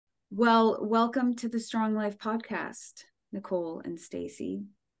Well, welcome to the Strong Life podcast, Nicole and Stacy.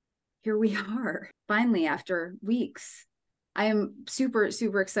 Here we are, finally, after weeks. I am super,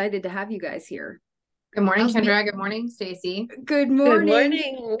 super excited to have you guys here. Good morning, How's me? Kendra. Good morning, Stacy. Good Good morning.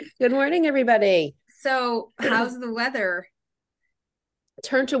 morning. Good morning, everybody. So, how's the weather?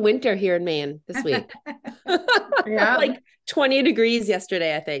 Turned to winter here in Maine this week. Yeah. Like 20 degrees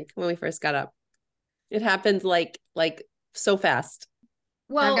yesterday, I think, when we first got up. It happens like so fast.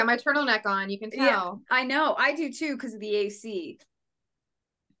 I've got Well, my turtleneck on. You can yeah, tell. I know. I do too because of the AC.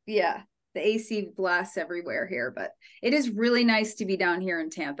 Yeah, the AC blasts everywhere here, but it is really nice to be down here in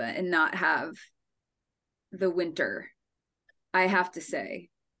Tampa and not have the winter, I have to say.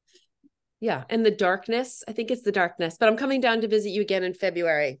 Yeah. And the darkness, I think it's the darkness, but I'm coming down to visit you again in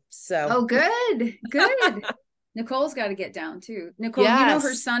February. So, Oh, good. Good. Nicole's got to get down too. Nicole, you know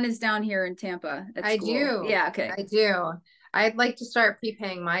her yes. son is down here in Tampa at I school. do. Yeah, okay. I do. I'd like to start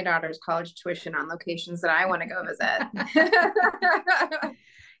prepaying my daughter's college tuition on locations that I want to go visit.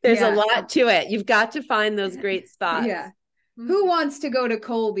 There's a Yeah. lot to it. You've got to find those great spots. Yeah. Who wants to go to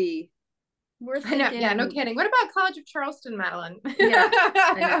Colby? We're I know. Yeah, no thinking, kidding. What about College of Charleston, Madeline? yeah,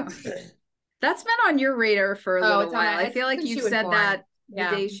 I know. That's been on your radar for a Oh, little it's on while. my, I it's feel like since you've she was said born. that the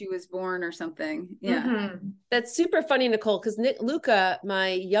Yeah. day she was born or something. Yeah. Mm-hmm. That's super funny, Nicole, because Luca, my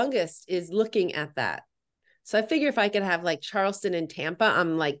youngest, is looking at that. So I figure if I could have like Charleston and Tampa,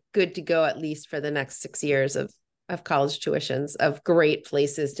 I'm like good to go at least for the next 6 years of college tuitions of great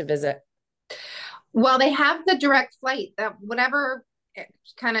places to visit. Well, they have the direct flight that whatever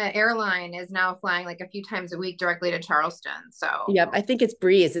kind of airline is now flying like a few times a week directly to Charleston. So, Yep, I think it's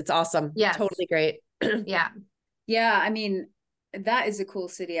Breeze. It's awesome. yes. Totally great. Yeah. Yeah. I mean, that is a cool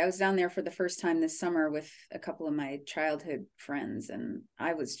city. I was down there for the first time this summer with a couple of my childhood friends, and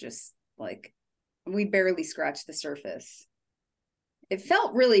I was just like, we barely scratched the surface. It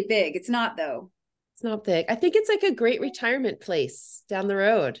felt really big. It's not, though. It's not big. I think it's like a great retirement place down the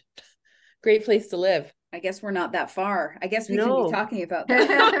road. Great place to live. I guess we're not that far. I guess we can be No. talking about I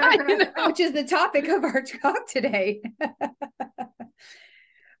that, know. which is the topic of our talk today.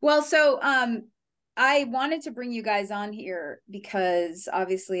 Well, so I wanted to bring you guys on here because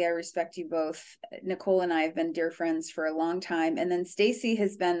obviously I respect you both. Nicole and I have been dear friends for a long time, and then Stacy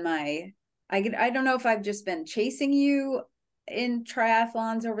has been I don't know if I've just been chasing you in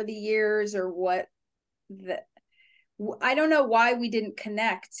triathlons over the years or what. The I don't know why we didn't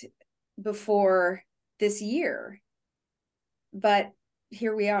connect before this year, but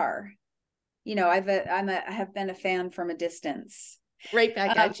here we are. You know, I have been a fan from a distance. Right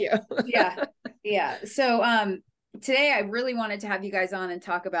back Um, at you. yeah, yeah. So today I really wanted to have you guys on and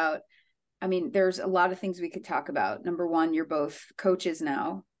talk about. I mean, there's a lot of things we could talk about. Number one, you're both coaches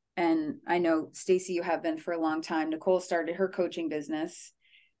now, and I know Stacy, you have been for a long time. Nicole started her coaching business.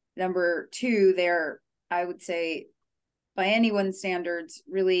 Number two, they're, I would say, by anyone's standards,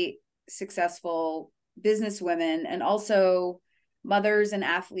 really successful business women and also mothers and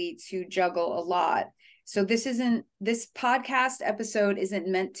athletes who juggle a lot. So this podcast episode isn't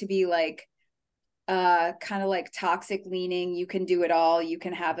meant to be like kind of like toxic leaning. You can do it all, you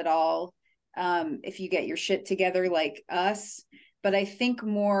can have it all if you get your shit together like us. But I think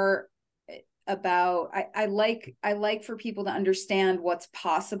more about I like for people to understand what's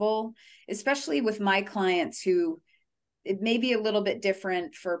possible, especially with my clients who it may be a little bit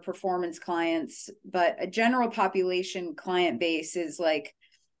different for performance clients, but a general population client base is like,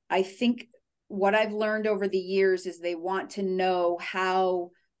 I think what I've learned over the years is they want to know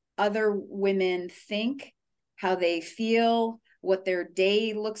how other women think, how they feel, what their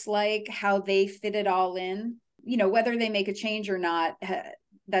day looks like, how they fit it all in, you know, whether they make a change or not.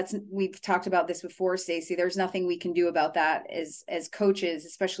 That's, we've talked about this before, Stacy. There's nothing we can do about that as coaches,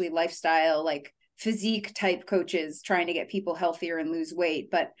 especially lifestyle, like physique type coaches trying to get people healthier and lose weight.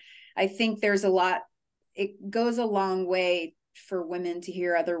 But I think there's a lot, it goes a long way for women to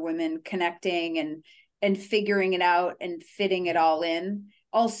hear other women connecting and figuring it out and fitting it all in.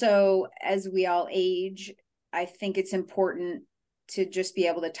 Also, as we all age, I think it's important to just be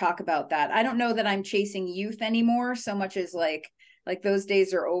able to talk about that. I don't know that I'm chasing youth anymore so much as like those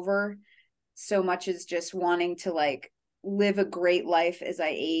days are over, so much as just wanting to like live a great life as I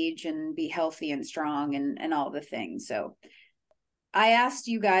age and be healthy and strong and all the things. So I asked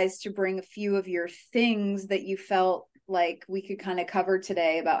you guys to bring a few of your things that you felt like we could kind of cover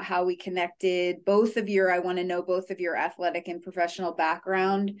today about how we connected. I want to know both of your athletic and professional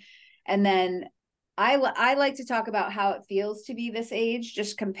background. And then I like to talk about how it feels to be this age,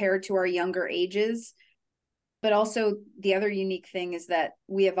 just compared to our younger ages. But also the other unique thing is that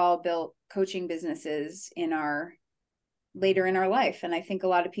we have all built coaching businesses in our later in our life. And I think a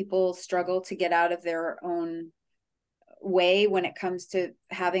lot of people struggle to get out of their own way when it comes to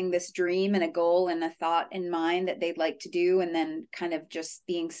having this dream and a goal and a thought in mind that they'd like to do, and then kind of just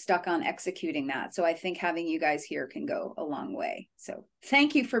being stuck on executing that. So I think having you guys here can go a long way. So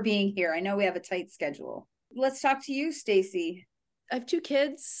thank you for being here. I know we have a tight schedule. Let's talk to you, Stacy. I have 2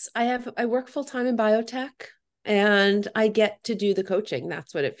 kids. I work full-time in biotech, and I get to do the coaching.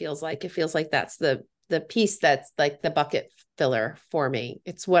 That's what it feels like. It feels like that's the piece that's like the bucket filler for me.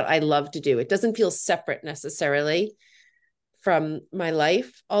 It's what I love to do. It doesn't feel separate necessarily from my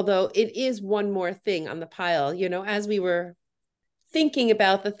life, although it is one more thing on the pile. You know, as we were thinking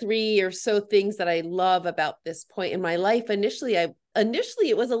about the 3 or so things that I love about this point in my life, initially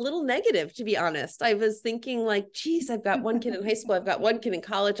it was a little negative, to be honest. I was thinking like, geez, I've got one kid in high school, I've got one kid in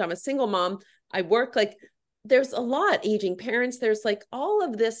college, I'm a single mom, I work, like there's a lot, aging parents, there's like all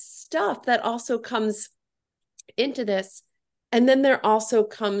of this stuff that also comes into this. And then there also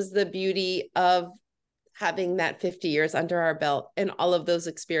comes the beauty of having that 50 years under our belt and all of those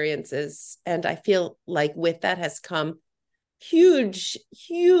experiences. And I feel like with that has come huge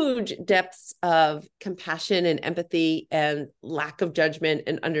depths of compassion and empathy and lack of judgment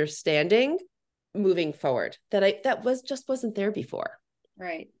and understanding moving forward that wasn't there before.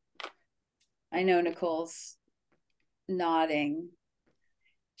 Right. I know Nicole's nodding.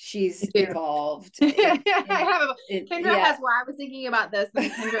 She's evolved. Kendra has, well, I was thinking about this,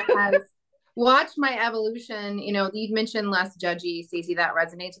 and Kendra has watched my evolution. You know, you mentioned less judgy, Stacey, that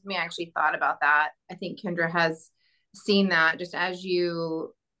resonates with me. I actually thought about that. I think Kendra has seen that just as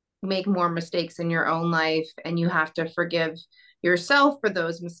you make more mistakes in your own life and you have to forgive yourself for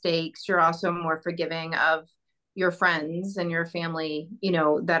those mistakes, you're also more forgiving of your friends and your family, you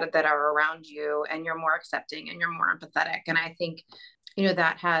know, that are around you, and you're more accepting and you're more empathetic. And I think, you know,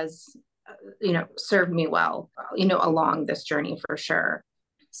 that has, you know, served me well, you know, along this journey for sure.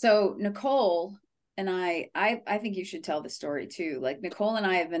 So Nicole and I think you should tell the story too. Like Nicole and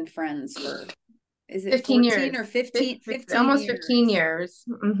I have been friends for, is it 15 14 years or 15? 15 almost years. 15 years.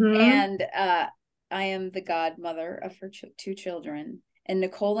 Mm-hmm. And I am the godmother of her 2 children. And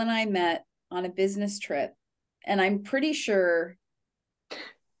Nicole and I met on a business trip. And I'm pretty sure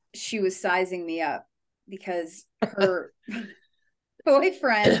she was sizing me up because her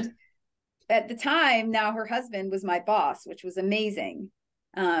boyfriend at the time, now her husband, was my boss, which was amazing.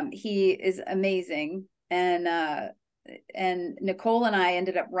 He is amazing. And Nicole and I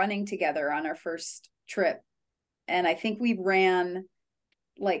ended up running together on our first trip. And I think we ran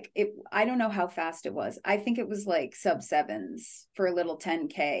like it, I don't know how fast it was. I think it was like sub 7s for a little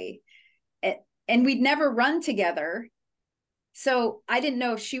 10K. And we'd never run together. So I didn't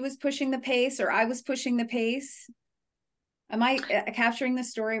know if she was pushing the pace or I was pushing the pace. Am I capturing the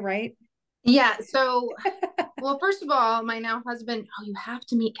story right? Yeah. So, well, first of all, my now husband, oh, you have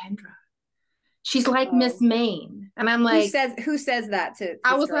to meet Kendra. She's like Miss Maine. And I'm like, who says that to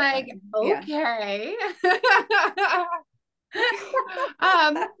I was like, okay. Yeah.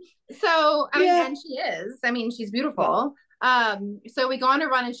 So I mean, and she is, I mean, she's beautiful. So we go on a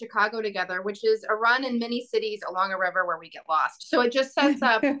run in Chicago together, which is a run in many cities along a river where we get lost. So it just sets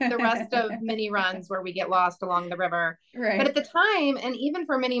up the rest of many runs where we get lost along the river. Right. But at the time, and even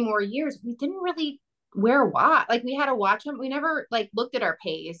for many more years, we didn't really wear watch. Like we had to watch them. We never like looked at our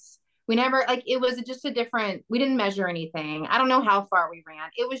pace. We never, like, it was just a different, we didn't measure anything. I don't know how far we ran.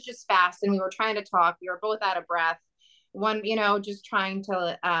 It was just fast, and we were trying to talk. We were both out of breath. One, you know, just trying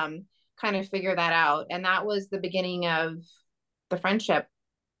to kind of figure that out. And that was the beginning of the friendship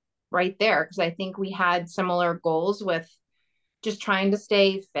right there. Because I think we had similar goals with just trying to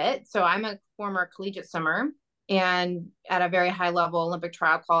stay fit. So I'm a former collegiate swimmer and at a very high level, Olympic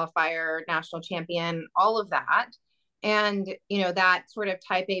trial qualifier, national champion, all of that. And, you know, that sort of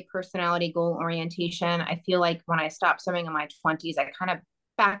type A personality goal orientation, I feel like when I stopped swimming in my 20s, I kind of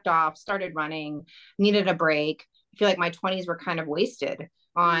backed off, started running, needed a break. I feel like my 20s were kind of wasted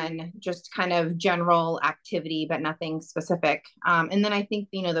on just kind of general activity, but nothing specific. And then I think,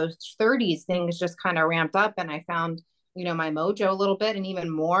 you know, those 30s things just kind of ramped up, and I found, you know, my mojo a little bit, and even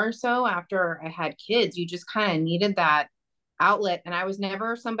more so after I had kids. You just kind of needed that outlet. And I was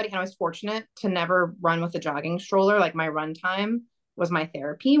never somebody, and I was fortunate to never run with a jogging stroller. Like my run time was my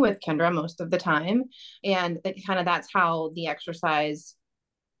therapy with Kendra most of the time. And that's how the exercise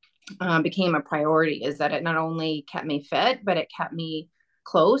became a priority, is that it not only kept me fit, but it kept me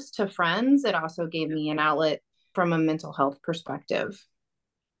close to friends. It also gave me an outlet from a mental health perspective.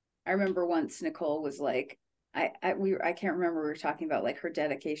 I remember once Nicole was like, I can't remember, we were talking about like her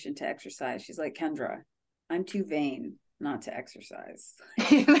dedication to exercise. She's like, Kendra, I'm too vain. not to exercise.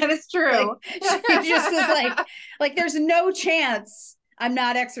 That is true. She just was like, there's no chance I'm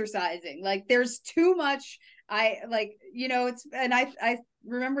not exercising. Like, there's too much. I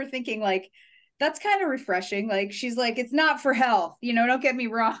remember thinking, like, that's kind of refreshing. Like, she's like, it's not for health, don't get me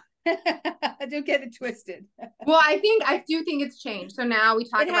wrong. Don't get it twisted. Well, I do think it's changed. So now we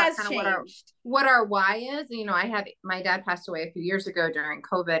talk about kind of what our why is. My dad passed away a few years ago during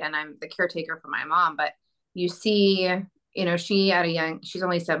COVID, and I'm the caretaker for my mom. But you see, she's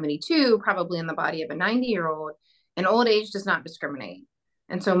only 72, probably in the body of a 90-year-old, and old age does not discriminate.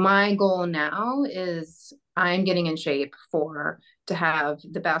 And so my goal now is I'm getting in shape to have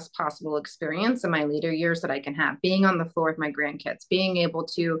the best possible experience in my later years that I can have, being on the floor with my grandkids, being able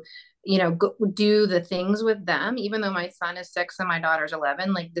to, go do the things with them, even though my son is 6 and my daughter's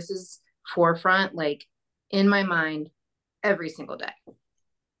 11, like this is forefront, like in my mind every single day.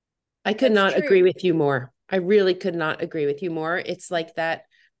 I could not agree with you more. I really could not agree with you more. It's like that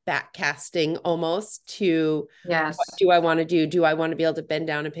backcasting almost to, yes, what do I want to do? Do I want to be able to bend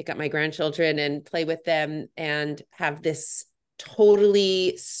down and pick up my grandchildren and play with them and have this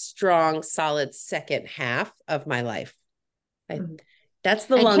totally strong, solid second half of my life? That's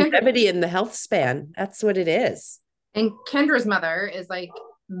the longevity and the health span. That's what it is. And Kendra's mother is like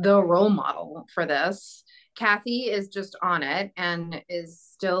the role model for this. Kathy is just on it and is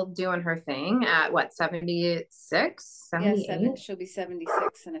still doing her thing at what, 76, 78? Yeah, she'll be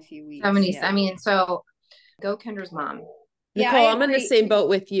 76 in a few weeks. 70. Yeah. I mean, so go Kendra's mom. Nicole, I'm in the same boat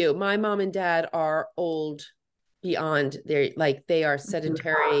with you. My mom and dad are old beyond. They are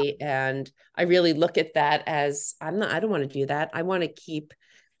sedentary, and I really look at that as I don't want to do that. I want to keep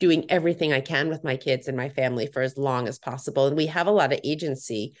doing everything I can with my kids and my family for as long as possible. And we have a lot of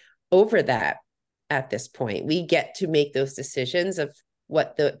agency over that at this point. We get to make those decisions of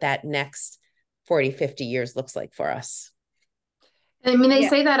what that next 40, 50 years looks like for us. I mean, they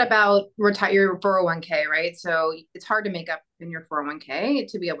say that about your 401k, right? So it's hard to make up in your 401k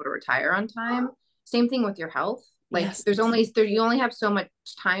to be able to retire on time. Same thing with your health. Like yes. You only have so much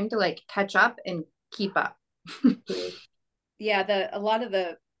time to like catch up and keep up. Yeah. A lot of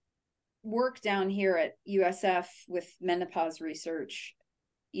the work down here at USF with menopause research,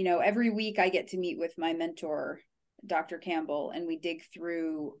 every week I get to meet with my mentor, Dr. Campbell, and we dig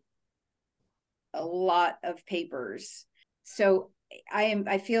through a lot of papers. So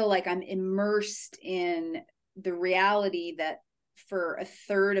I feel like I'm immersed in the reality that for a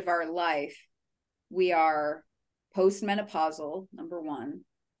third of our life, we are postmenopausal, number one,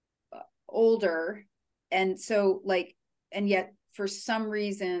 older. And so and yet for some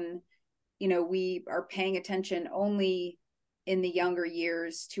reason, we are paying attention only in the younger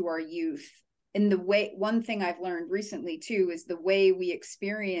years to our youth. And one thing I've learned recently too, is the way we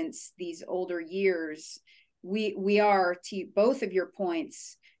experience these older years, we are, to both of your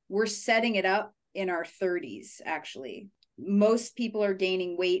points, we're setting it up in our 30s. Actually, most people are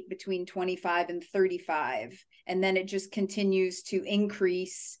gaining weight between 25 and 35, and then it just continues to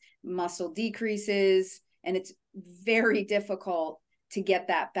increase, muscle decreases, and it's very difficult to get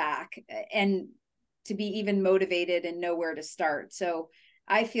that back and to be even motivated and know where to start. So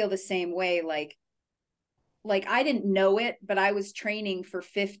I feel the same way. Like I didn't know it, but I was training for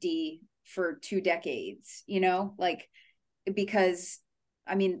 50 for 2 decades, because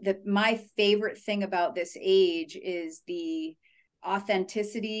I mean, my favorite thing about this age is the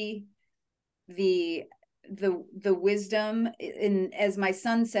authenticity, the wisdom. And as my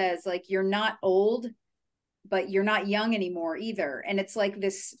son says, like, you're not old, but you're not young anymore either. And it's like,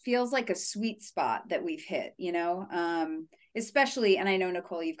 this feels like a sweet spot that we've hit, especially, and I know,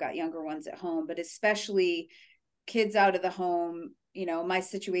 Nicole, you've got younger ones at home, but especially kids out of the home. My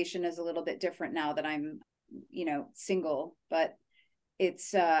situation is a little bit different now that I'm, single, but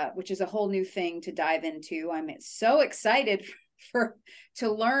it's, which is a whole new thing to dive into. I'm so excited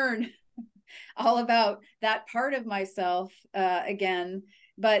to learn all about that part of myself again.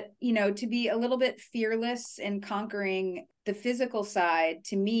 But, to be a little bit fearless and conquering the physical side,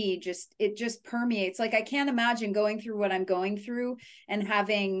 to me, it just permeates. Like, I can't imagine going through what I'm going through and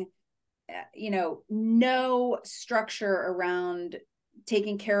having, no structure around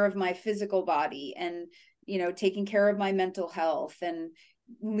taking care of my physical body and, taking care of my mental health and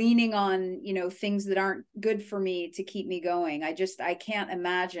leaning on, things that aren't good for me to keep me going. I can't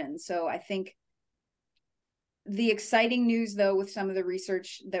imagine. So I think the exciting news, though, with some of the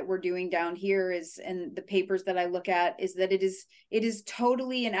research that we're doing down here and the papers that I look at, is that it is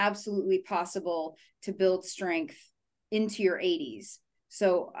totally and absolutely possible to build strength into your 80s.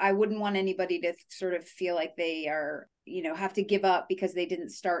 So I wouldn't want anybody to sort of feel like they are, have to give up because they didn't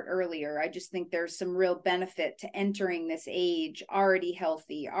start earlier. I just think there's some real benefit to entering this age already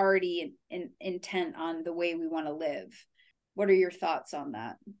healthy, already intent on the way we want to live. What are your thoughts on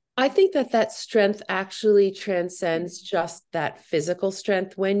that? I think that strength actually transcends just that physical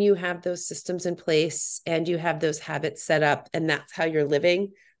strength. When you have those systems in place and you have those habits set up and that's how you're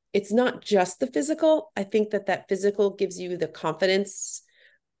living, it's not just the physical. I think that physical gives you the confidence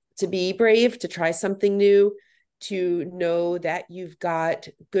to be brave, to try something new, to know that you've got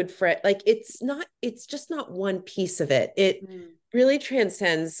good friend. Like it's just not one piece of it. It really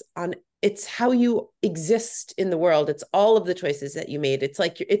transcends on, it's how you exist in the world. It's all of the choices that you made. It's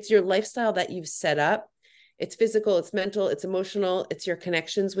like, it's your lifestyle that you've set up. It's physical, it's mental, it's emotional, it's your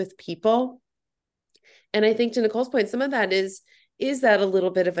connections with people. And I think to Nicole's point, some of that is that a little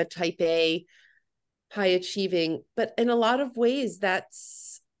bit of a type A, high achieving, but in a lot of ways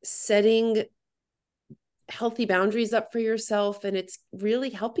that's setting healthy boundaries up for yourself. And it's really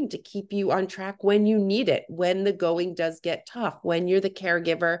helping to keep you on track when you need it, when the going does get tough, when you're the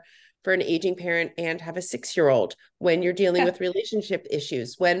caregiver for an aging parent and have a 6-year-old, when you're dealing with relationship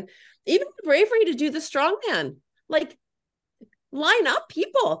issues, when even the bravery to do the strongman, like line up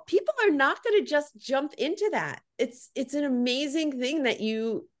people are not going to just jump into that. It's an amazing thing that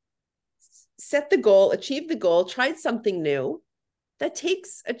you set the goal, achieve the goal, tried something new. That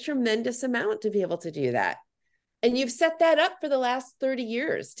takes a tremendous amount to be able to do that. And you've set that up for the last 30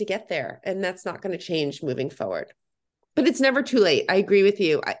 years to get there. And that's not going to change moving forward. But it's never too late. I agree with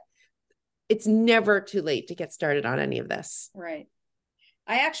you. It's never too late to get started on any of this. Right.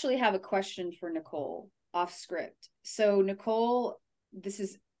 I actually have a question for Nicole off script. So Nicole, this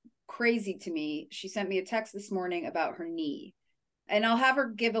is crazy to me. She sent me a text this morning about her knee. And I'll have her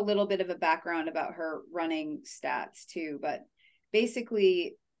give a little bit of a background about her running stats too. But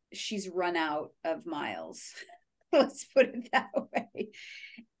basically, she's run out of miles. Let's put it that way.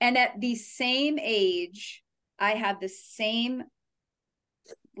 And at the same age, I had the same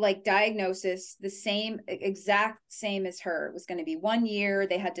diagnosis, the exact same as her. It was going to be 1 year.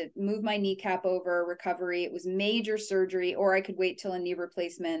 They had to move my kneecap over, recovery. It was major surgery, or I could wait till a knee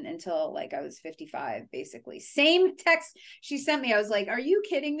replacement until I was 55, basically. Same text she sent me. I was like, are you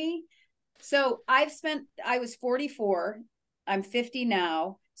kidding me? So I was 44. I'm 50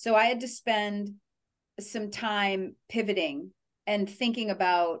 now. So I had to spend some time pivoting and thinking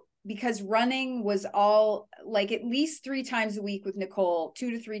about, because running was all at least 3 times a week with Nicole,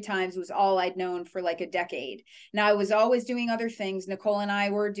 2 to 3 times was all I'd known for a decade. Now I was always doing other things. Nicole and I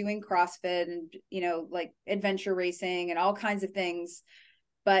were doing CrossFit and, adventure racing and all kinds of things.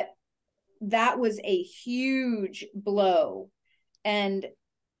 But that was a huge blow. And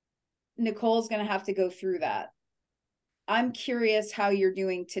Nicole's going to have to go through that. I'm curious how you're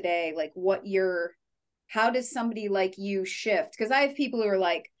doing today. How does somebody like you shift? Because I have people who are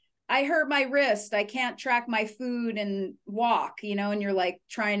like, I hurt my wrist, I can't track my food and walk, and you're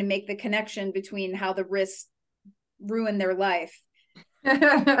trying to make the connection between how the wrist ruined their life.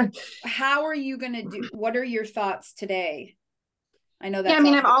 How are you going to do? What are your thoughts today? I know that's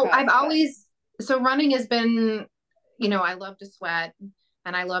I've always, so running has been, I love to sweat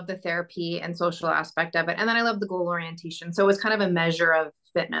and I love the therapy and social aspect of it. And then I love the goal orientation. So it's kind of a measure of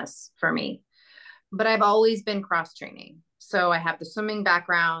fitness for me, but I've always been cross training. So I have the swimming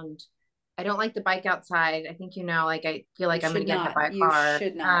background. I don't like to bike outside. I think, I feel like I'm going to get hit by a car. You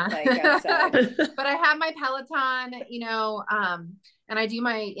should not bike outside. But I have my Peloton, and I do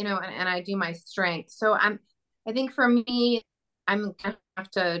my, and I do my strength. So I think for me, I'm gonna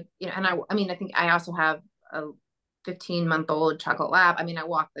have to, and I think I also have a 15-month-old chocolate lab. I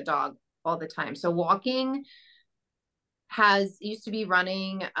walk the dog all the time. So walking used to be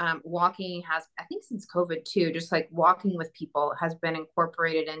running. Walking has, I think since COVID too, just walking with people has been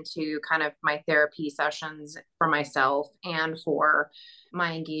incorporated into kind of my therapy sessions for myself and for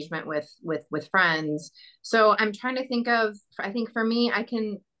my engagement with friends. So I'm trying to think of, I think for me, I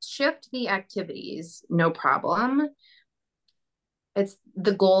can shift the activities, no problem. It's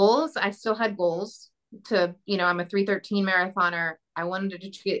the goals. I still had goals to, I'm a 3:13 marathoner. I wanted to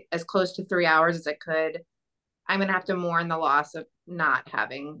get as close to 3 hours as I could. I'm going to have to mourn the loss of not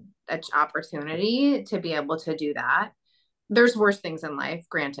having an opportunity to be able to do that. There's worse things in life,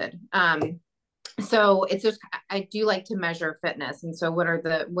 granted. So it's just, I do like to measure fitness. And so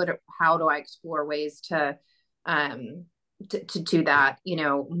how do I explore ways to do that,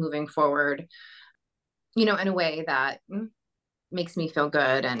 moving forward, in a way that makes me feel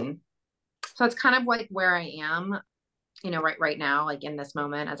good. And so it's kind of where I am, right now, in this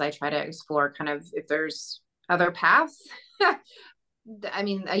moment, as I try to explore kind of if there's other paths. I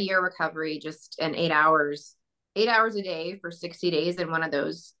mean, a year recovery, just in 8 hours a day for 60 days in one of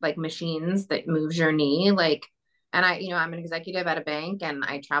those like machines that moves your knee. Like, and I'm an executive at a bank and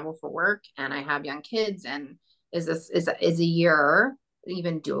I travel for work and I have young kids. And is a year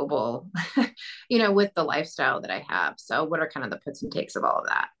even doable, with the lifestyle that I have? So what are kind of the puts and takes of all of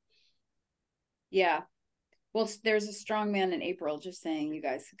that? Yeah. Well, there's a strong man in April, just saying you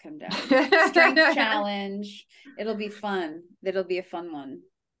guys could come down. Strength challenge. It'll be fun. It'll be a fun one.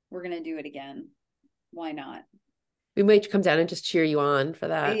 We're going to do it again. Why not? We might come down and just cheer you on for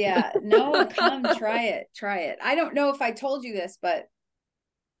that. Yeah. No, come try it. Try it. I don't know if I told you this, but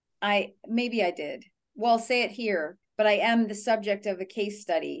maybe I did. Well, I'll say it here, but I am the subject of a case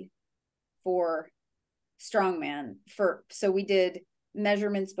study for strongman. So we did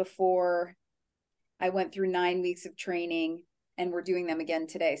measurements before. I went through 9 weeks of training and we're doing them again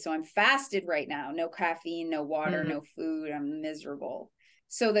today. So I'm fasted right now. No caffeine, no water, no food. I'm miserable.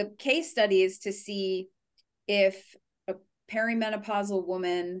 So the case study is to see if a perimenopausal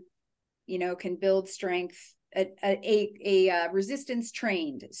woman, can build strength, a resistance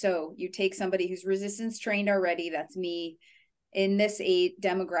trained. So you take somebody who's resistance trained already, that's me, in this age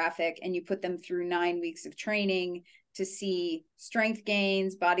demographic, and you put them through 9 weeks of training to see strength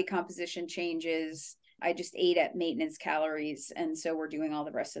gains, body composition changes. I just ate at maintenance calories. And so we're doing all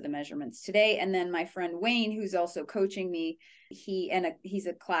the rest of the measurements today. And then my friend Wayne, who's also coaching me, he's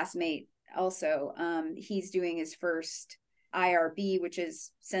a classmate also. He's doing his first IRB, which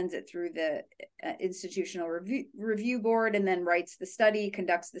sends it through the institutional review board and then writes the study,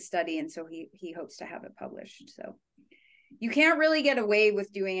 conducts the study. And so he hopes to have it published. So you can't really get away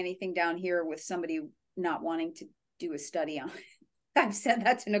with doing anything down here with somebody not wanting to do a study on it. I've said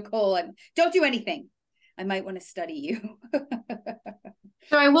that to Nicole. Don't do anything. I might want to study you.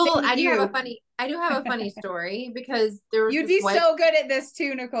 So I do have a funny story, because there was you'd be so good at this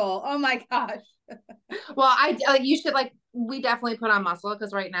too, Nicole. Oh my gosh. Well, you should, like, we definitely put on muscle,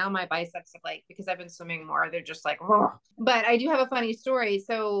 because right now my biceps are like, because I've been swimming more, they're just like, oh. But I do have a funny story.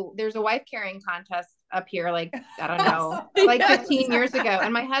 So there's a wife carrying contest up here, like, I don't know, like 15 years ago.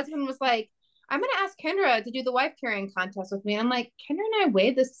 And my husband was like, I'm going to ask Kendra to do the wife carrying contest with me. And I'm like, Kendra and I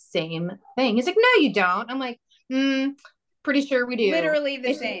weigh the same thing. He's like, no, you don't. I'm like, pretty sure we do. Literally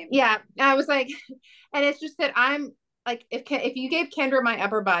the same. Yeah. I was like, and it's just that I'm like, if you gave Kendra my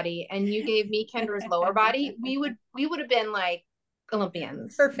upper body and you gave me Kendra's lower body, we would have been like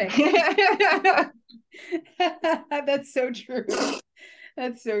Olympians. Perfect. That's so true.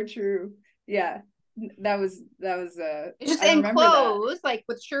 That's so true. Yeah. That was just in clothes, like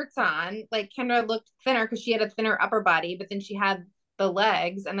with shirts on, like Kendra looked thinner because she had a thinner upper body, but then she had the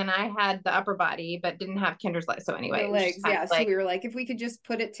legs, and then I had the upper body but didn't have Kendra's legs. So anyway, the legs, yeah. So we were like, if we could just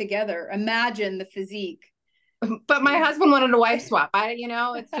put it together, imagine the physique. But my husband wanted a wife swap.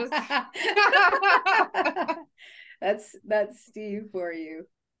 It's just that's Steve for you.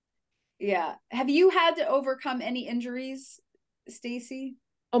 Yeah. Have you had to overcome any injuries, Stacy?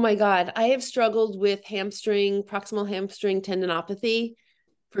 Oh my God. I have struggled with proximal hamstring tendinopathy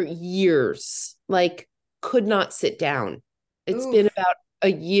for years. Like, could not sit down. It's been about a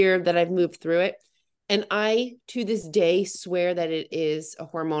year that I've moved through it. And I, to this day, swear that it is a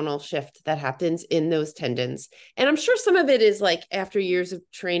hormonal shift that happens in those tendons. And I'm sure some of it is like after years of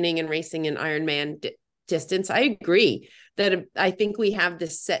training and racing in Ironman distance. I agree that I think we have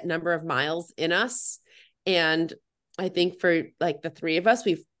this set number of miles in us. And I think for like the three of us,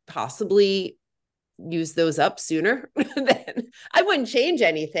 we've possibly used those up sooner than I wouldn't change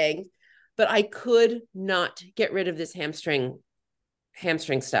anything, but I could not get rid of this hamstring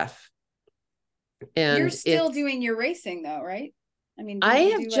stuff. And you're still doing your racing though, right? I mean, I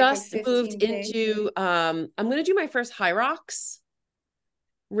have just moved into, I'm going to do my first High Rocks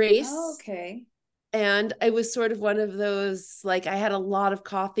race. Oh, okay. And I was sort of one of those, like, I had a lot of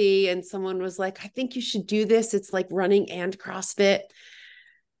coffee and someone was like, I think you should do this. It's like running and CrossFit.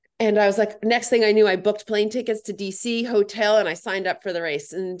 And I was like, next thing I knew, I booked plane tickets to DC, hotel, and I signed up for the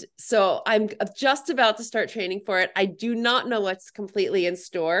race. And so I'm just about to start training for it. I do not know what's completely in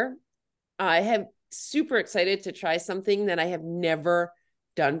store. I am super excited to try something that I have never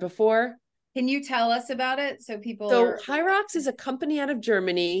done before. Can you tell us about it? So High Rocks is a company out of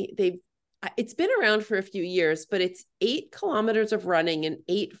Germany. It's been around for a few years, but it's 8 kilometers of running and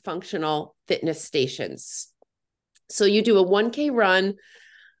 8 functional fitness stations. So you do a 1K run,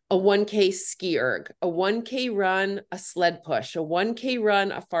 a 1K ski erg, a 1K run, a sled push, a 1K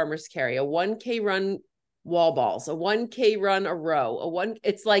run, a farmer's carry, a 1K run wall balls, a 1K run a row,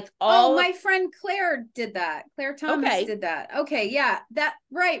 it's like all. Oh, my friend Claire did that. Claire Thomas did that. Okay. Yeah.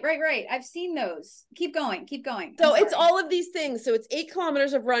 Right. I've seen those. Keep going. So it's all of these things. So it's 8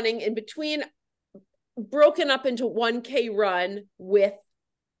 kilometers of running in between, broken up into 1K run with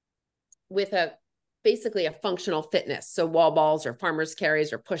basically a functional fitness. So wall balls or farmer's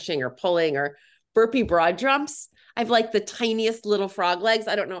carries or pushing or pulling or burpee broad jumps. I've like the tiniest little frog legs.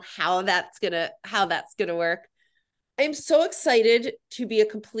 I don't know how that's gonna work. I'm so excited to be a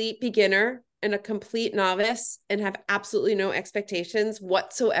complete beginner and a complete novice and have absolutely no expectations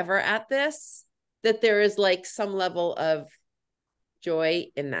whatsoever at this, that there is like some level of joy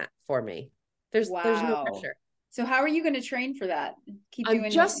in that for me. There's no pressure. So how are you going to train for that? I'm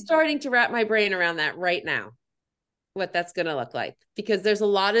just starting to wrap my brain around that right now, what that's going to look like, because there's a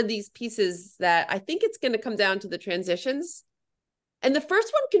lot of these pieces that I think it's going to come down to the transitions. And the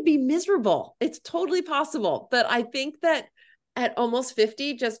first one could be miserable. It's totally possible. But I think that at almost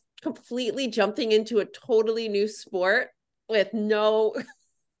 50, just completely jumping into a totally new sport with no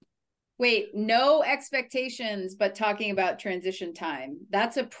expectations, but talking about transition time.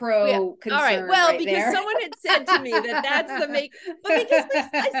 That's a pro concern. All right. Well, because someone had said to me that's the make, but because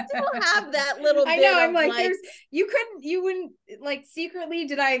I still have that little bit. I know. I'm like you wouldn't like secretly.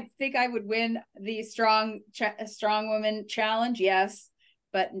 Did I think I would win the strong woman challenge? Yes,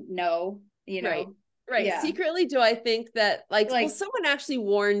 but no. Right. Yeah. Secretly, do I think that well, someone actually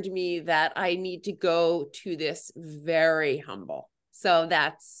warned me that I need to go to this very humble. So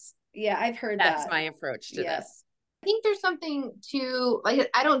I've heard that's my approach to this. I think there's something to like,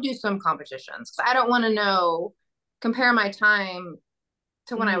 I don't do swim competitions because I don't want to compare my time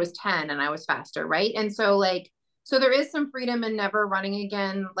to when I was 10 and I was faster. Right. And so so there is some freedom in never running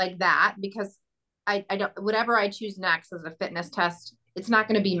again like that, because I don't, whatever I choose next as a fitness test, it's not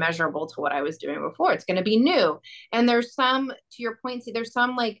going to be measurable to what I was doing before. It's going to be new. And there's some, to your point, there's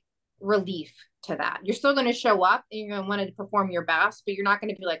some relief to that. You're still going to show up and you're going to want to perform your best, but you're not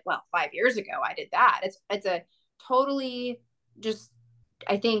going to be like, well, 5 years ago I did that. It's a totally just,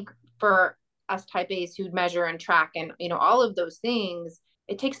 I think for us type A's who measure and track and, all of those things,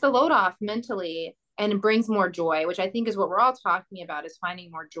 it takes the load off mentally and it brings more joy, which I think is what we're all talking about, is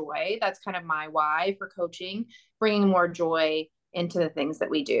finding more joy. That's kind of my why for coaching, bringing more joy into the things that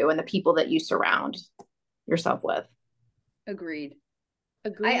we do and the people that you surround yourself with. Agreed.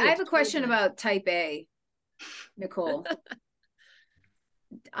 I have a question about type A, Nicole.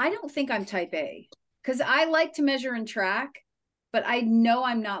 I don't think I'm type A because I like to measure and track, but I know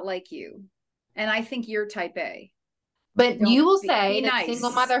I'm not like you. And I think you're type A. But you will say that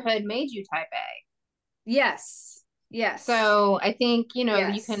single motherhood made you type A. Yes. So I think,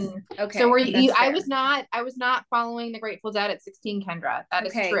 yes. you can. Okay. So I was not following the Grateful Dead at 16, Kendra. That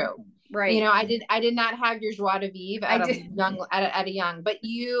is true. Right. I did not have your joie de vivre at a young, but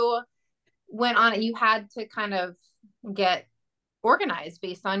you went on it. You had to kind of get organized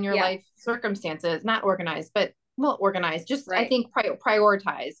based on your life circumstances, not organized, but organized, just I think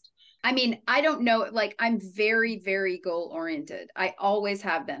prioritized. I mean, I don't know, I'm very, very goal oriented. I always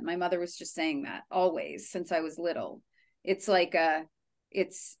have been. My mother was just saying that always since I was little. It's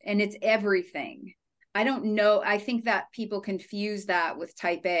it's everything. I don't know. I think that people confuse that with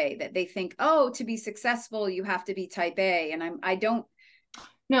type A, that they think, oh, to be successful, you have to be type A. And I don't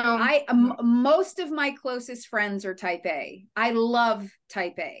know. Most of my closest friends are type A. I love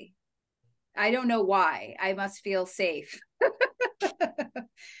type A. I don't know why. I must feel safe.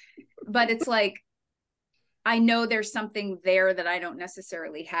 But it's I know there's something there that I don't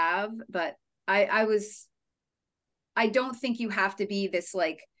necessarily have, but I don't think you have to be this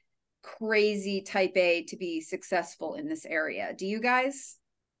crazy type A to be successful in this area. Do you guys?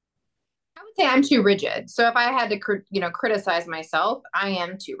 I would say I'm too rigid. So if I had to, criticize myself, I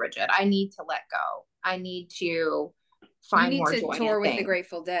am too rigid. I need to let go. I need to find more joy. You need to tour with the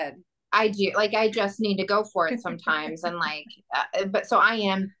Grateful Dead. I do. I just need to go for it sometimes. And but so I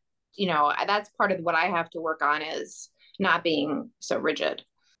am, that's part of what I have to work on, is not being so rigid.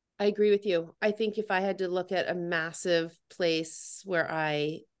 I agree with you. I think if I had to look at a massive place where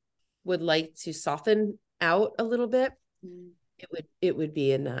I would like to soften out a little bit, it would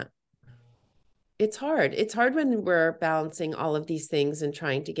be in that. It's hard. It's hard when we're balancing all of these things and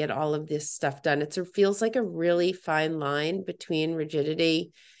trying to get all of this stuff done. It feels like a really fine line between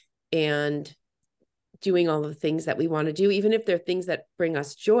rigidity and doing all the things that we want to do. Even if they're things that bring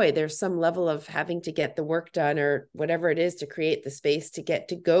us joy, there's some level of having to get the work done or whatever it is to create the space to get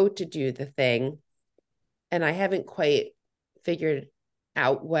to go to do the thing. And I haven't quite figured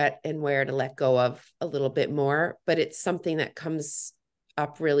out what and where to let go of a little bit more, but it's something that comes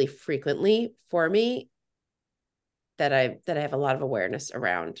up really frequently for me. that I have a lot of awareness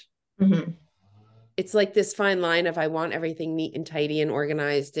around. Mm-hmm. It's like this fine line of I want everything neat and tidy and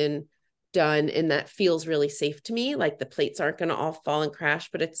organized and done, and that feels really safe to me. Like the plates aren't going to all fall and crash,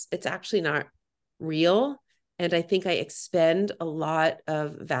 but it's actually not real. And I think I expend a lot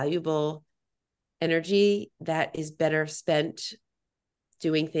of valuable energy that is better spent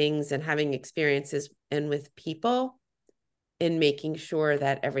doing things and having experiences and with people, and making sure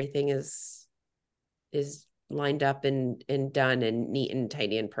that everything is lined up and done and neat and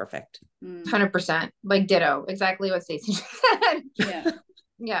tidy and perfect. 100%. Like ditto. Exactly what Stacy just said. Yeah.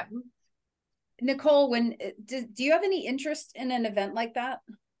 Yeah. Nicole, do you have any interest in an event like that?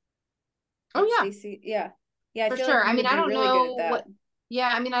 Oh yeah. Stacy? Yeah. Yeah. I For feel sure. like I mean, I don't really good know at that. what,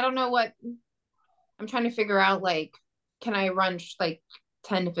 yeah, I mean, I don't know what I'm trying to figure out. Like, can I run like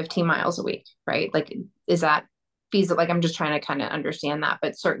 10 to 15 miles a week? Right. Like, is that feasible? Like, I'm just trying to kind of understand that,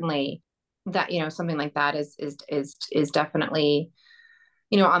 but certainly that, something like that is definitely,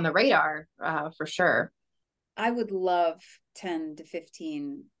 on the radar, for sure. I would love 10 to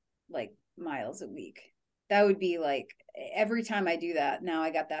 15 like miles a week. That would be like every time I do that, now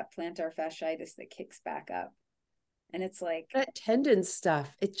I got that plantar fasciitis that kicks back up. And it's like that tendon stuff,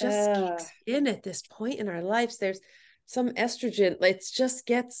 it just kicks in at this point in our lives. There's some estrogen. It just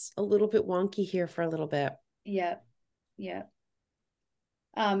gets a little bit wonky here for a little bit. Yeah. Yeah.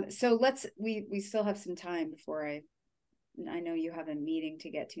 So we still have some time before I know you have a meeting to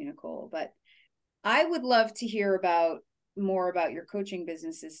get to, Nicole, but I would love to hear more about your coaching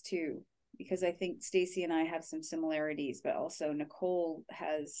businesses too, because I think Stacy and I have some similarities, but also Nicole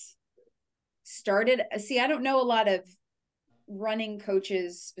has started. See, I don't know a lot of running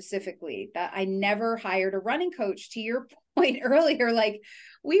coaches specifically. That I never hired a running coach. To your point earlier, like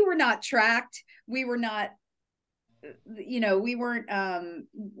we were not tracked. We were not, we weren't,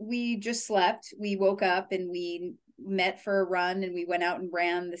 we just slept. We woke up and we met for a run and we went out and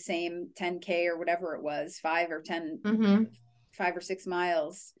ran the same 10K or whatever it was, 5 or 6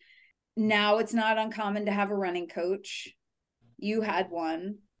 miles. Now it's not uncommon to have a running coach. You had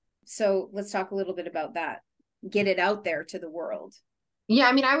one. So let's talk a little bit about that. Get it out there to the world. Yeah.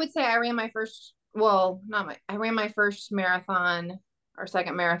 I mean, I would say I ran my first, I ran my first marathon or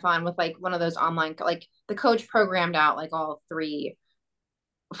second marathon with like one of those online, like the coach programmed out like all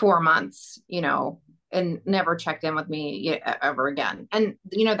 4 months, and never checked in with me ever again. And,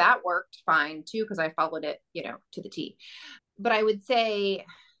 that worked fine too, because I followed it, to the T. But I would say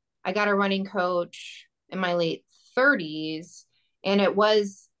I got a running coach in my late 30s, and it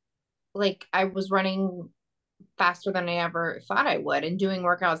was like I was running faster than I ever thought I would and doing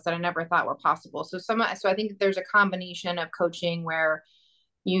workouts that I never thought were possible. So I think there's a combination of coaching where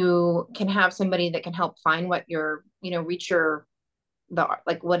you can have somebody that can help find what your, reach your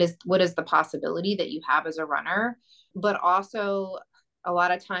what is the possibility that you have as a runner, but also a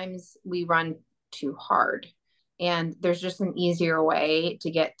lot of times we run too hard and there's just an easier way to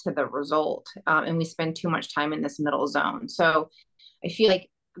get to the result, and we spend too much time in this middle zone. So I feel like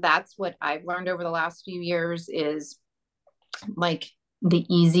that's what I've learned over the last few years is like the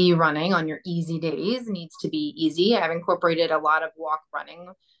easy running on your easy days needs to be easy. I've incorporated a lot of walk running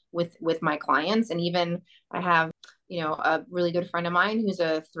with my clients, and even I have a really good friend of mine who's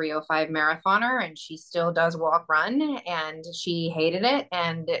a 305 marathoner, and she still does walk run, and she hated it,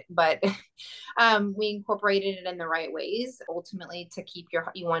 but we incorporated it in the right ways ultimately to keep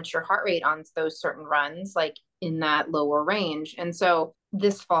you want your heart rate on those certain runs like in that lower range. And so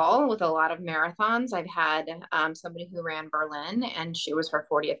this fall with a lot of marathons, I've had somebody who ran Berlin, and she was her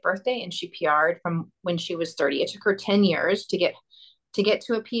 40th birthday and she PR'd from when she was 30. It took her 10 years to get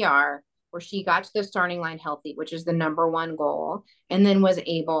to a PR where she got to the starting line healthy, which is the number one goal, and then was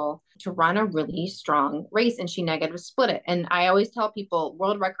able to run a really strong race, and she negative split it. And I always tell people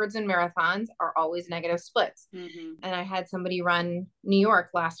world records in marathons are always negative splits. Mm-hmm. And I had somebody run New York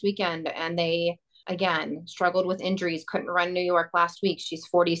last weekend, and they again struggled with injuries, couldn't run New York last week. She's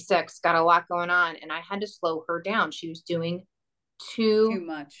 46, got a lot going on, and I had to slow her down. She was doing too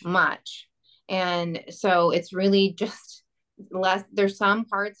much. And so it's really just less. There's some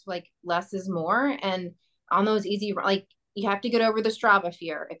parts like less is more, and on those easy, like you have to get over the Strava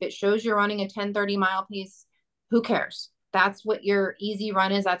fear. If it shows you're running a 10-30 mile pace, who cares? That's what your easy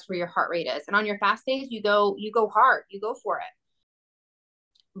run is. That's where your heart rate is. And on your fast days, you go hard, you go for it.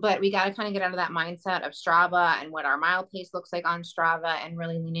 But we got to kind of get out of that mindset of Strava and what our mile pace looks like on Strava, and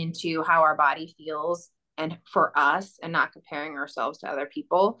really lean into how our body feels and for us, and not comparing ourselves to other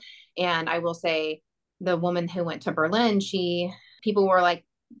people. And I will say the woman who went to Berlin, people were like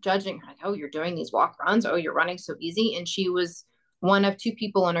judging her, like, oh, you're doing these walk runs. Oh, you're running so easy. And she was one of 2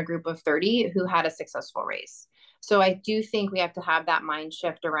 people in a group of 30 who had a successful race. So I do think we have to have that mind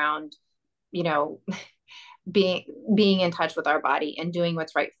shift around, you know, being in touch with our body and doing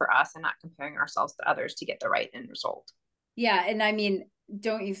what's right for us and not comparing ourselves to others to get the right end result. Yeah. And I mean,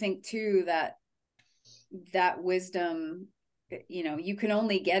 don't you think too that wisdom, you can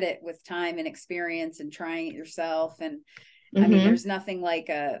only get it with time and experience and trying it yourself. And I mean, there's nothing like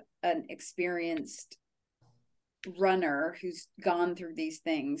an experienced runner who's gone through these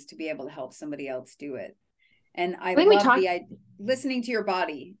things to be able to help somebody else do it. And I love listening to your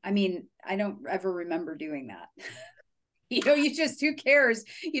body. I mean, I don't ever remember doing that. You just, who cares?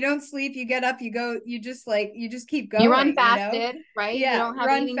 You don't sleep, you get up, you go, you just keep going. You run fasted, right? Yeah. You don't have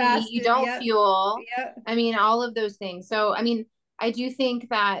anything to eat. You don't fuel. Yep. I mean, all of those things. So, I mean, I do think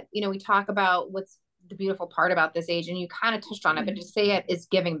that, we talk about what's the beautiful part about this age, and you kind of touched on it, but to say it is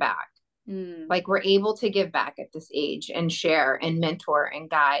giving back. Like, we're able to give back at this age and share and mentor and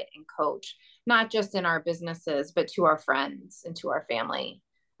guide and coach, not just in our businesses, but to our friends and to our family.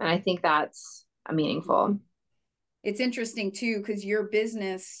 And I think that's meaningful. It's interesting too, because your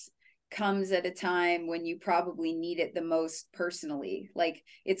business comes at a time when you probably need it the most personally. Like,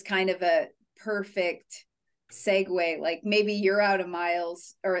 it's kind of a perfect segue. Like, maybe you're out of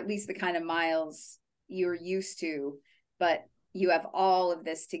miles, or at least the kind of miles you're used to, but you have all of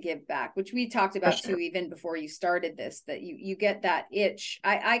this to give back, which we talked about too, even before you started this, that you get that itch.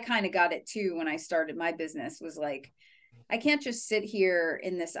 I kind of got it too when I started my business, was like, I can't just sit here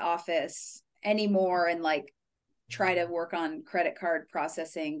in this office anymore and like try to work on credit card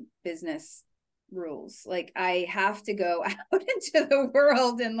processing business rules. Like, I have to go out into the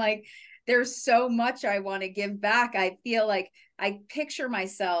world, and like, there's so much I want to give back. I feel like I picture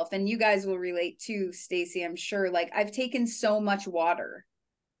myself, and you guys will relate too, Stacy, I'm sure. Like, I've taken so much water,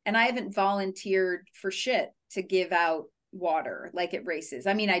 and I haven't volunteered for shit to give out water like at races.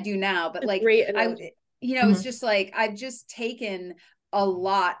 I mean, I do now, but like, it's just like, I've just taken a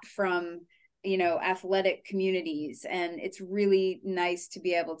lot from athletic communities, and it's really nice to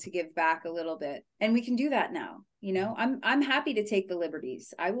be able to give back a little bit. And we can do that now. I'm happy to take the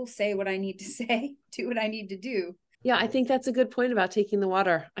liberties. I will say what I need to say, do what I need to do. Yeah, I think that's a good point about taking the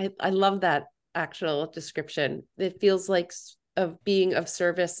water. I love that actual description. It feels like of being of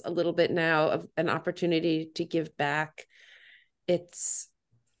service a little bit now, of an opportunity to give back. It's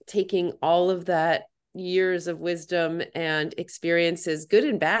taking all of that years of wisdom and experiences, good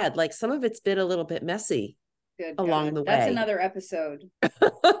and bad. Like, some of it's been a little bit messy along the way. That's another episode.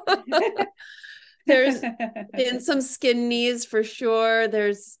 There's been some skin knees for sure.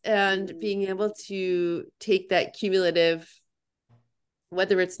 And being able to take that cumulative,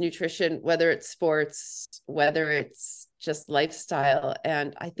 whether it's nutrition, whether it's sports, whether it's just lifestyle.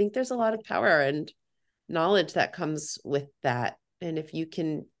 And I think there's a lot of power and knowledge that comes with that. And if you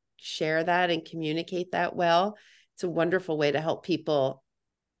can share that and communicate that well, it's a wonderful way to help people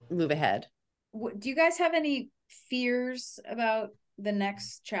move ahead. Do you guys have any fears about the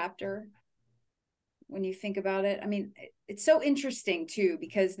next chapter when you think about it? I mean, it's so interesting too,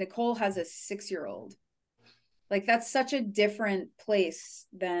 because Nicole has a 6-year-old. Like, that's such a different place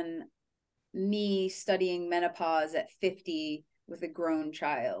than me studying menopause at 50 with a grown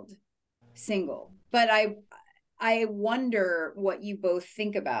child, single. But I wonder what you both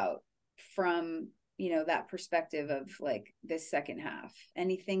think about from, that perspective of like this second half.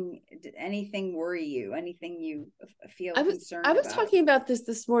 Anything worry you? Anything you feel concerned about? I was talking about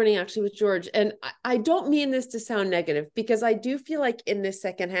this morning actually with George, and I don't mean this to sound negative, because I do feel like in this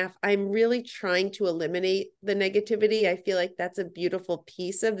second half, I'm really trying to eliminate the negativity. I feel like that's a beautiful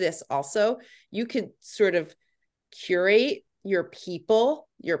piece of this also. You could sort of curate your people,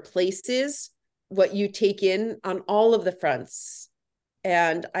 your places, what you take in on all of the fronts.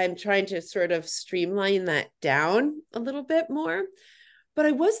 And I'm trying to sort of streamline that down a little bit more. But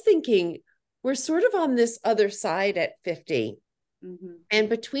I was thinking, we're sort of on this other side at 50. And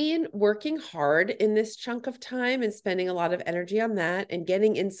between working hard in this chunk of time and spending a lot of energy on that and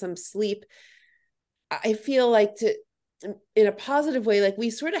getting in some sleep, I feel like, in a positive way, like,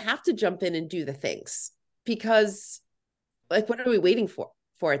 we sort of have to jump in and do the things, because like, what are we waiting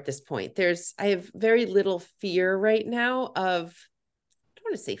for at this point? I have very little fear right now of, I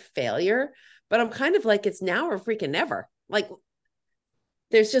don't want to say failure, but I'm kind of like, it's now or freaking never. Like,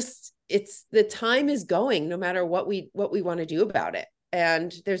 the time is going, no matter what we want to do about it.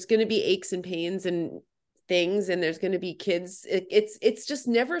 And there's going to be aches and pains and things, and there's going to be kids. It's just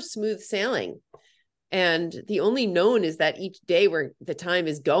never smooth sailing. And the only known is that each day where the time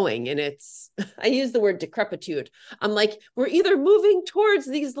is going, and I use the word decrepitude. I'm like, we're either moving towards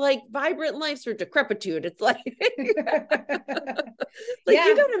these like vibrant lives or decrepitude. It's like, you got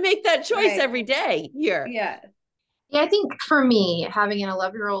to make that choice every day here. Yeah. Yeah, I think for me, having an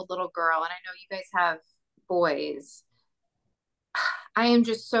 11-year-old little girl, and I know you guys have boys, I am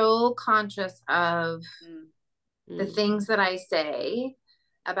just so conscious of the Mm. things that I say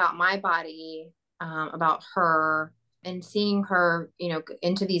about my body, about her, and seeing her,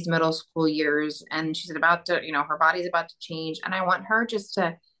 into these middle school years. And she's about to, her body's about to change. And I want her just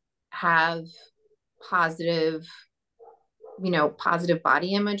to have positive, positive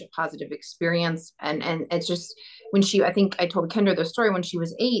body image, a positive experience. And it's just when I think I told Kendra the story when she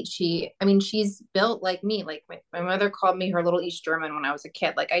was 8, she's built like me. Like my mother called me her little East German when I was a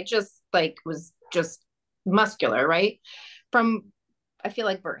kid. Like I just like was just muscular, right? From I feel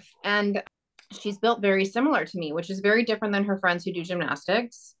like birth. And she's built very similar to me, which is very different than her friends who do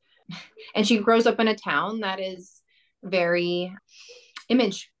gymnastics. And she grows up in a town that is very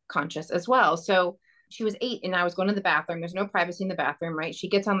image conscious as well. So she was 8 and I was going to the bathroom. There's no privacy in the bathroom, right? She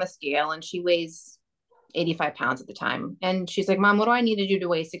gets on the scale and she weighs 85 pounds at the time. And she's like, Mom, what do I need to do to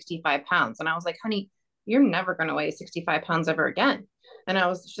weigh 65 pounds? And I was like, honey, you're never going to weigh 65 pounds ever again.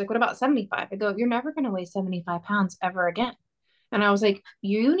 She's like, what about 75? I go, you're never going to weigh 75 pounds ever again. And I was like,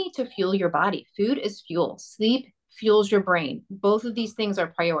 you need to fuel your body. Food is fuel. Sleep fuels your brain. Both of these things are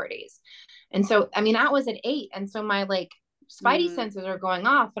priorities. And so, that was at 8. And so my like spidey senses are going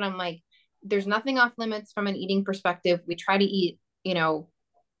off. And I'm like, there's nothing off limits from an eating perspective. We try to eat,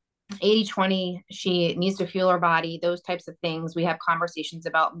 80/20. She needs to fuel her body, those types of things. We have conversations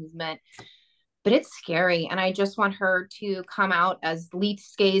about movement, but it's scary. And I just want her to come out as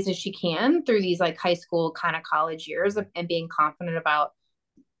least scathed as she can through these like high school kind of college years and being confident about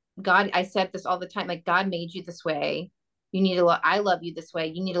God. I said this all the time, like God made you this way. You need to I love you this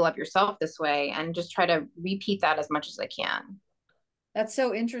way. You need to love yourself this way, and just try to repeat that as much as I can. That's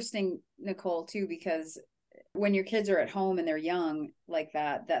so interesting, Nicole, too, because when your kids are at home and they're young like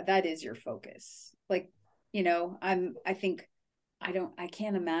that is your focus. Like, I think I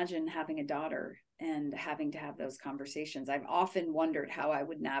can't imagine having a daughter and having to have those conversations. I've often wondered how I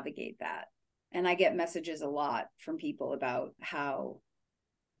would navigate that. And I get messages a lot from people about how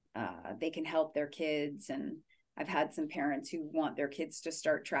they can help their kids. And I've had some parents who want their kids to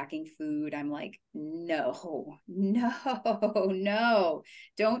start tracking food. I'm like, no, no,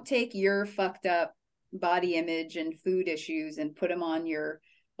 don't take your fucked up body image and food issues and put them on your,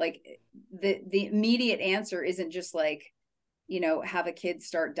 like, the immediate answer isn't just like, have a kid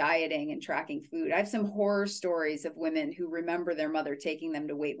start dieting and tracking food. I have some horror stories of women who remember their mother taking them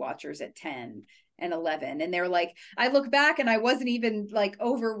to Weight Watchers at 10 and 11. And they're like, I look back and I wasn't even like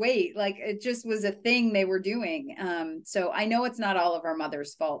overweight. Like it just was a thing they were doing. So I know it's not all of our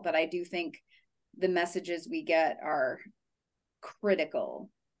mother's fault, but I do think the messages we get are critical.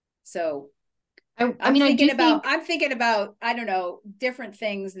 So I mean, I do think, I'm thinking about, I don't know, different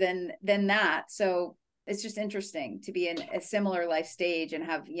things than that. So it's just interesting to be in a similar life stage and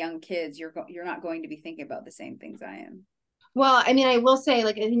have young kids. You're not going to be thinking about the same things I am. well, I mean, I will say,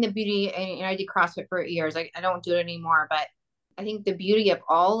 like, I think the beauty, and I did CrossFit for 8 years. I don't do it anymore, but I think the beauty of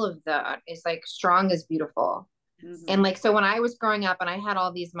all of that is like strong is beautiful. And like, so when I was growing up and I had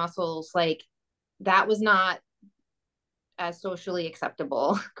all these muscles, like that was not as socially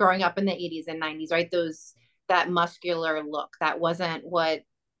acceptable growing up in the 80s and 90s, right? That muscular look, that wasn't what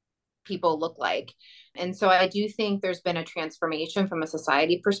people look like. And so I do think there's been a transformation from a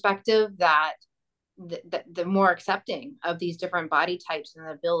society perspective that the more accepting of these different body types and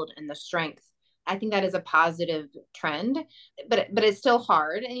the build and the strength. I think that is a positive trend, but it's still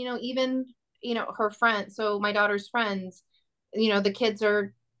hard. And even her friends. So my daughter's friends, the kids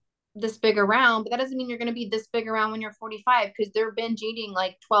are this big around, but that doesn't mean you're going to be this big around when you're 45 because they're binge eating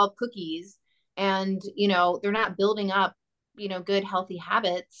like 12 cookies, and they're not building up good healthy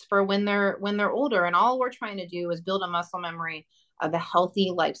habits for when they're older. And all we're trying to do is build a muscle memory of a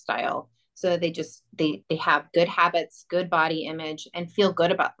healthy lifestyle so that they have good habits, good body image, and feel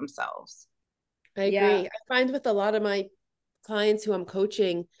good about themselves. I agree. I find with a lot of my clients who I'm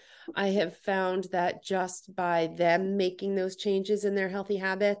coaching, I have found that just by them making those changes in their healthy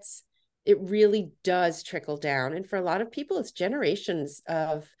habits, it really does trickle down. And for a lot of people, it's generations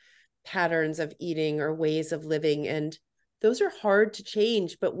of patterns of eating or ways of living. And those are hard to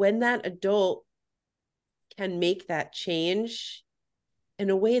change. But when that adult can make that change in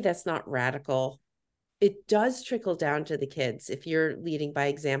a way that's not radical, it does trickle down to the kids if you're leading by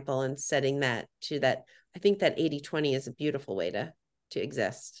example and setting that to that. I think that 80/20 is a beautiful way to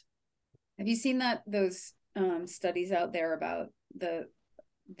exist. Have you seen those studies out there about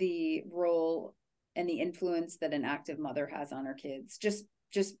the role and the influence that an active mother has on her kids? Just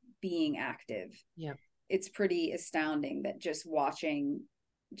being active. Yeah. It's pretty astounding that just watching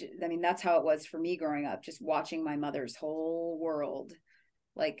I mean, that's how it was for me growing up, just watching my mother's whole world,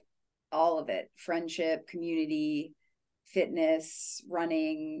 like all of it, friendship, community, fitness,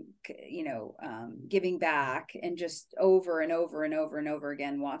 running, giving back, and just over and over and over and over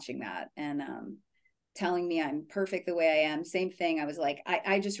again, watching that, and telling me I'm perfect the way I am. Same thing. I was like,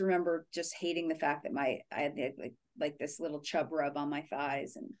 I just remember just hating the fact that I had like this little chub rub on my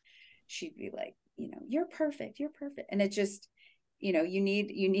thighs, and she'd be like, you're perfect. You're perfect. And it just, you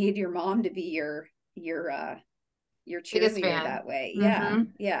need your mom to be your cheerleader that way. Mm-hmm.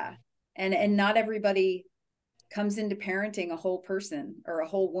 Yeah. And not everybody comes into parenting a whole person or a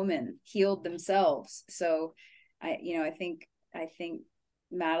whole woman healed themselves. So I think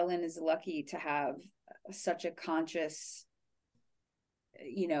Madeline is lucky to have such a conscious,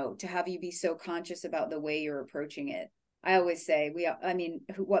 to have you be so conscious about the way you're approaching it. I always say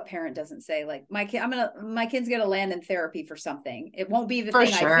what parent doesn't say, like, my kid's gonna land in therapy for something. It won't be the For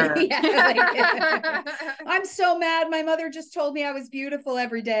thing sure. I think. Yeah, I'm so mad. My mother just told me I was beautiful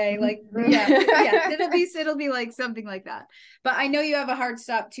every day. Like, yeah, it'll be like something like that. But I know you have a hard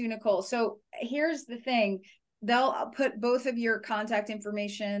stop too, Nicole. So here's the thing. They'll put both of your contact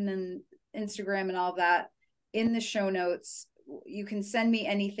information and Instagram and all that in the show notes. You can send me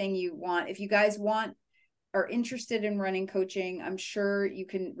anything you want. If you guys are interested in running coaching, I'm sure you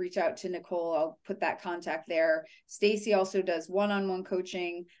can reach out to Nicole. I'll put that contact there. Stacy also does one-on-one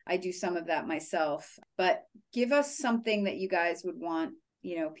coaching. I do some of that myself. But give us something that you guys would want,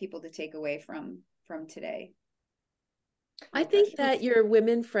 people to take away from today. I think that your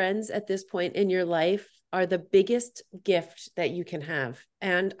women friends at this point in your life are the biggest gift that you can have.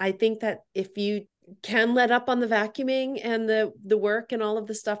 And I think that if you can let up on the vacuuming and the work and all of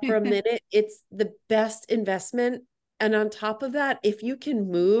the stuff for a minute, it's the best investment. And on top of that, if you can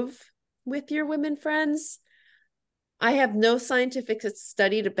move with your women friends, I have no scientific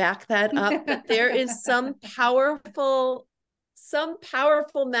study to back that up, but there is some powerful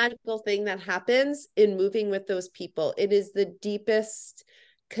magical thing that happens in moving with those people. It is the deepest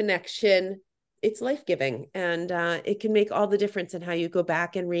connection. It's life-giving, and it can make all the difference in how you go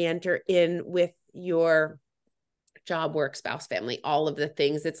back and re-enter in with your job, work, spouse, family, all of the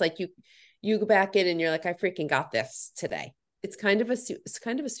things. It's like you go back in and you're like, I freaking got this today. It's kind of a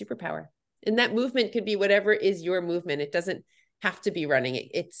superpower. And that movement could be whatever is your movement. It doesn't have to be running.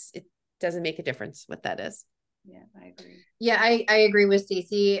 It doesn't make a difference what that is. Yeah, I agree. Yeah, I agree with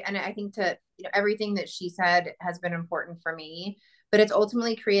Stacy. And I think everything that she said has been important for me, but it's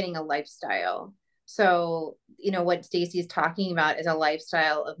ultimately creating a lifestyle. So, what Stacy is talking about is a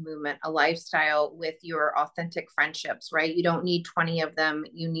lifestyle of movement, a lifestyle with your authentic friendships, right? You don't need 20 of them.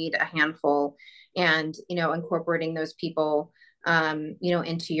 You need a handful, and, incorporating those people,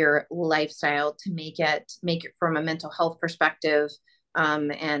 into your lifestyle to make it from a mental health perspective,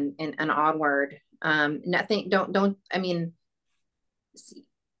 and onward.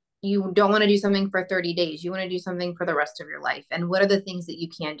 You don't want to do something for 30 days. You want to do something for the rest of your life. And what are the things that you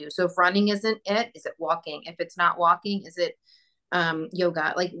can do? So if running isn't it, is it walking? If it's not walking, is it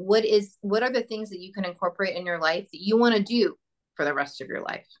yoga? Like, what are the things that you can incorporate in your life that you want to do for the rest of your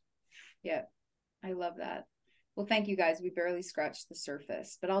life? Yeah, I love that. Well, thank you guys. We barely scratched the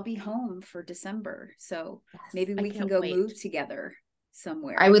surface, but I'll be home for December. So maybe we can go move together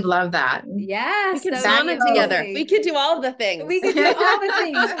somewhere. I would love that. Yes. We could sauna together. We could do all the things. We could do all the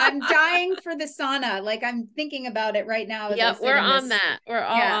things. I'm dying for the sauna. Like, I'm thinking about it right now. Yeah, we're on that. We're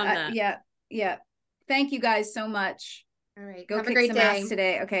all on that. Yeah. Thank you guys so much. All right. Go have kick a great some day ass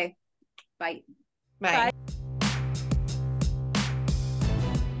today. Okay. Bye. Bye.